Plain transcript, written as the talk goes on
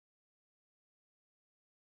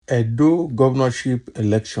Edo governorship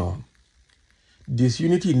election.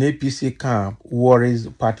 Disunity in APC camp worries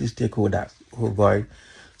party stakeholders. Oh boy.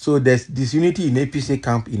 So there's disunity in APC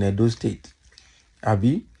camp in Edo State.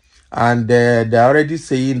 Abi? And they're already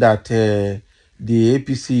saying that the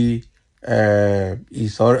APC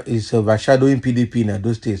is overshadowing PDP in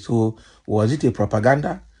Edo State. So was it a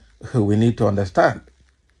propaganda? We need to understand.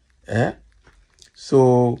 Eh?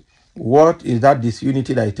 So what is that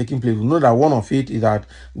disunity that is taking place? We know that one of it is that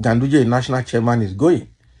Ganduje, national chairman, is going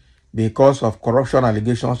because of corruption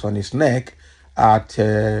allegations on his neck at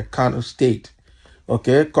Kano State.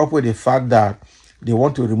 Okay, coupled with the fact that they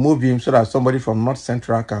want to remove him so that somebody from North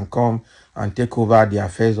Central can come and take over the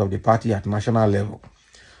affairs of the party at national level.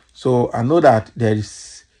 So I know that there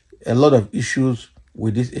is a lot of issues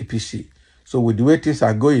with this APC. So with the way things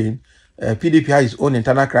are going, PDP has its own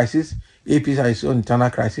internal crisis, APC has its own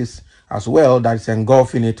internal crisis as well that is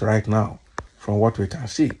engulfing it right now, from what we can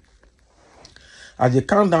see. As the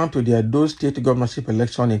countdown to the Edo State governorship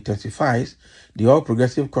election intensifies, the All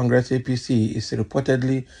Progressive Congress APC is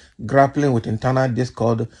reportedly grappling with internal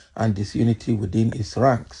discord and disunity within its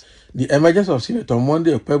ranks. The emergence of Senator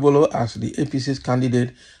Monday Okpebholo as the APC's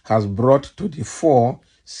candidate has brought to the fore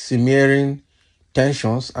simmering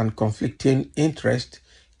tensions and conflicting interests,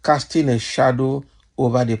 casting a shadow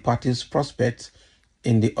over the party's prospects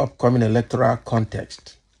in the upcoming electoral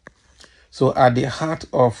context. So at the heart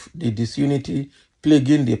of the disunity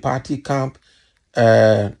plaguing the party camp,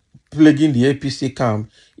 plaguing the APC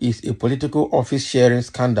camp, is a political office sharing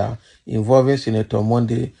scandal involving Senator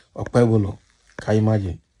Monday Okpebholo. Can you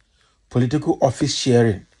imagine? Political office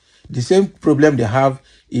sharing. The same problem they have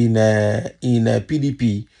in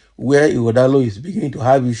PDP, where Iwodalo is beginning to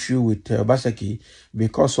have issue with Obaseki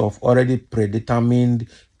because of already predetermined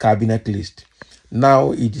cabinet list.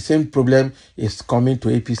 Now, the same problem is coming to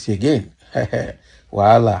APC again.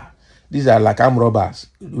 Voila. These are like armed robbers.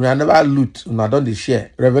 We are never loot, we are done the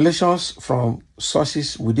share. Revelations from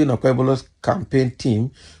sources within Okpebholo's campaign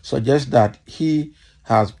team suggest that he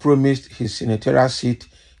has promised his senatorial seat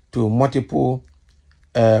to multiple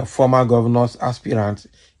former governors aspirants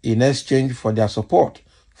in exchange for their support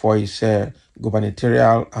for his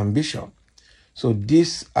gubernatorial ambition. So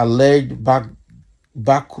this alleged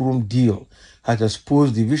backroom deal has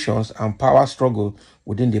exposed divisions and power struggle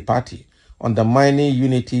within the party, undermining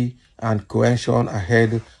unity and cohesion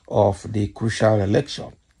ahead of the crucial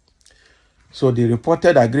election. So the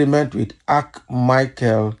reported agreement with Arch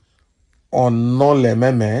Michael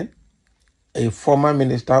Onolememe, a former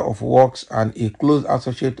Minister of Works and a close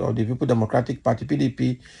associate of the People Democratic Party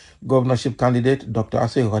PDP governorship candidate Dr.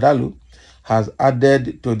 Ase Hodalu, has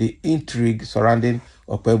added to the intrigue surrounding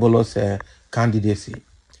Okpebholo's candidacy.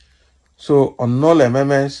 So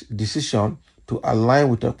Onolememe's decision to align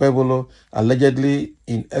with Okpebholo, allegedly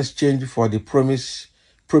in exchange for the promised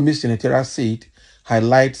senatorial seat,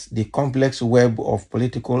 highlights the complex web of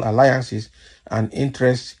political alliances and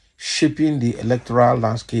interests shaping the electoral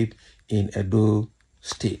landscape in Edo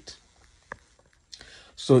State.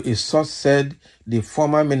 So a source said the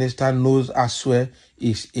former minister knows Asue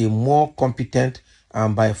is a more competent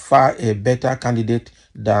and by far a better candidate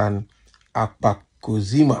than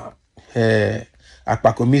Akpakomiza.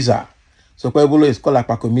 So Okpebholo is called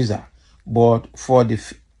Akpakomiza, but for the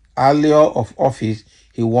allure of office,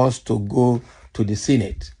 he wants to go to the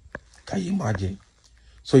Senate. Can you imagine?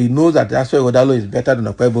 So he knows that Asue Odalo is better than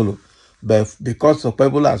Okpebholo, but because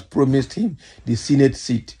Okpebholo has promised him the Senate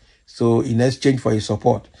seat, so in exchange for his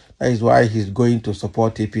support, that is why he's going to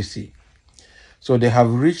support APC. So they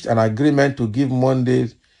have reached an agreement to give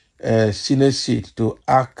Monday's Senate seat to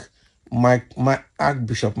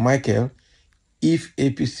Archbishop Michael if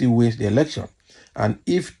APC wins the election. And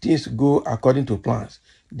if things go according to plans,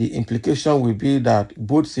 the implication will be that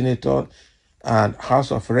both Senator and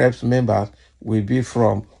House of Reps members will be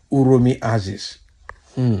from Uromi Axis.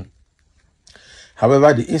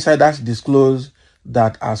 However, the insiders disclosed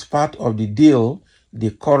that as part of the deal,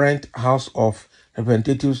 the current House of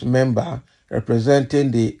Representatives member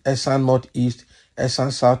representing the Esan Northeast,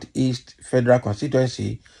 Esan Southeast Federal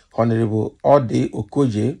Constituency, Honorable Ode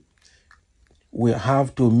Okoje, will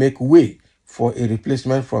have to make way for a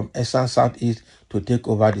replacement from Esan Southeast to take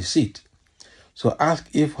over the seat. So ask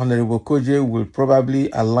if Honorable Okoje will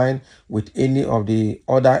probably align with any of the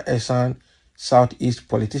other Esan Southeast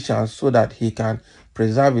politicians so that he can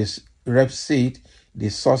preserve his rep seat. The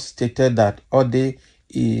source stated that Ode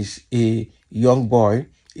is a young boy,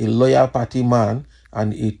 a loyal party man,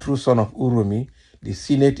 and a true son of Uromi. The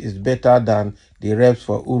Senate is better than the reps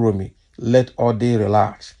for Uromi. Let Ode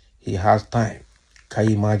relax. He has time. Can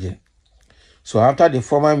you imagine? So after the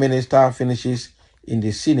former minister finishes in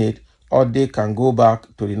the Senate, or they can go back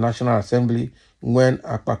to the National Assembly when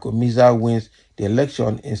Akpakomiza wins the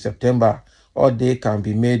election in September, or they can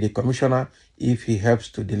be made a commissioner if he helps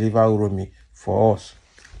to deliver Uromi for us.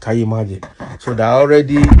 Can you imagine? So they're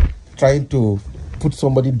already trying to put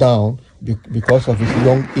somebody down because of his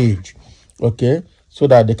young age, okay, so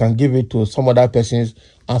that they can give it to some other persons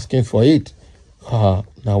asking for it. Now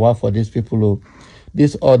what for these people? Oh,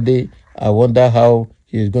 this all day, I wonder how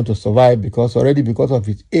he is going to survive, because of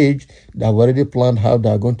his age, they've already planned how they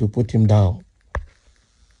are going to put him down.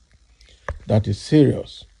 That is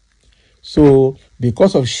serious. So,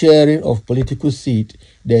 because of sharing of political seat,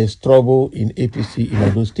 there is trouble in APC in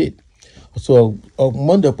Ondo State. So,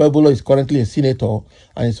 Okpebholo is currently a senator,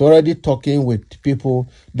 and is already talking with people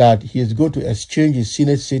that he is going to exchange his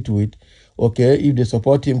Senate seat with, okay, if they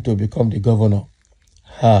support him to become the governor.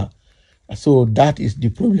 So that is the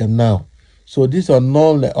problem now. So this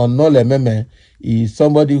Onole Meme is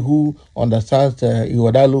somebody who understands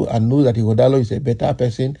Ighodalo and knows that Ighodalo is a better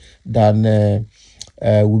person than,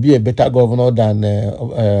 will be a better governor than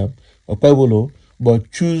Okpebholo,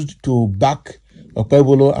 but choose to back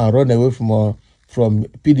Okpebholo and run away from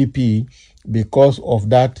PDP because of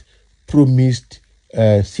that promised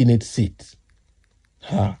Senate seat.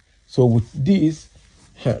 So with this,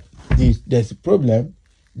 there's a problem,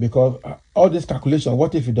 because all this calculation,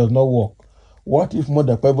 what if it does not work? What if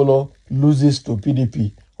Okpebholo loses to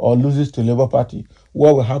PDP or loses to Labour Party?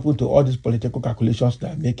 What will happen to all these political calculations they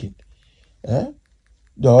are making?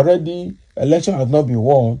 Election has not been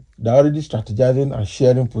won. They're already strategizing and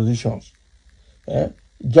sharing positions.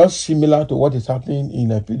 Just similar to what is happening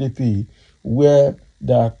in a PDP, where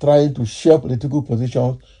they are trying to share political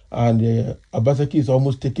positions, and Obaseki is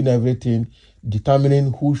almost taking everything,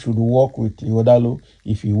 determining who should work with Ighodalo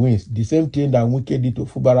if he wins. The same thing that Wike did to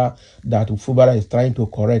Fubara, that Fubara is trying to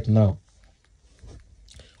correct now.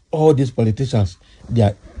 All these politicians,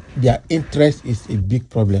 their interest is a big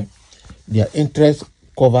problem. Their interest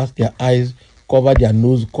covers their eyes, cover their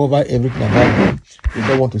nose, cover everything about them. They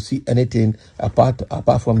don't want to see anything apart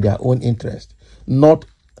from their own interest.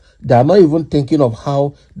 They are not even thinking of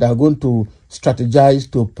how they are going to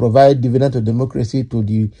strategize to provide dividend of democracy to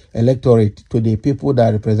the electorate, to the people that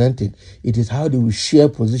are represented. It is how they will share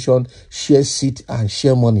position, share seat, and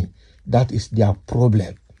share money. That is their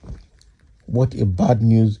problem. What a bad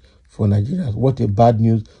news for Nigerians. What a bad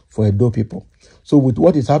news for Edo people. So with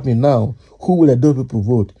what is happening now, who will Edo people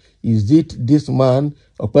vote? Is it this man,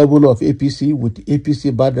 Okpebholo of APC, with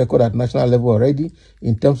APC bad record at national level already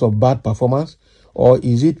in terms of bad performance? Or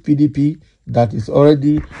is it PDP that is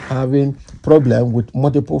already having problem with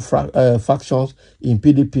multiple factions in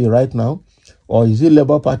PDP right now? Or is it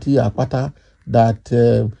Labour Party, Apata, that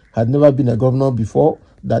had never been a governor before,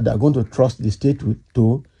 that they are going to trust the state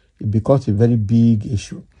to? It becomes a very big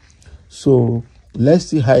issue. So let's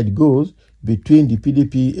see how it goes between the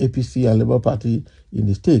PDP, APC, and Labour Party in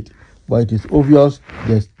the state. But it is obvious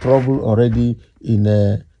there's trouble already in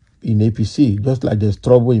APC, just like there's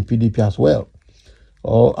trouble in PDP as well.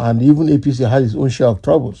 And even APC has its own share of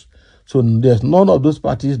troubles. So there's none of those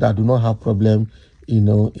parties that do not have problem, in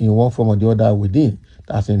one form or the other within.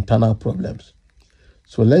 That's internal problems.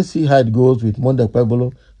 So let's see how it goes with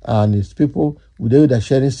Okpebholo and his people, with their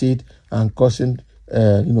sharing seat and causing,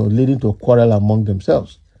 leading to a quarrel among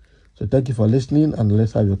themselves. So thank you for listening, and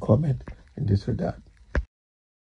let's have your comment in this regard.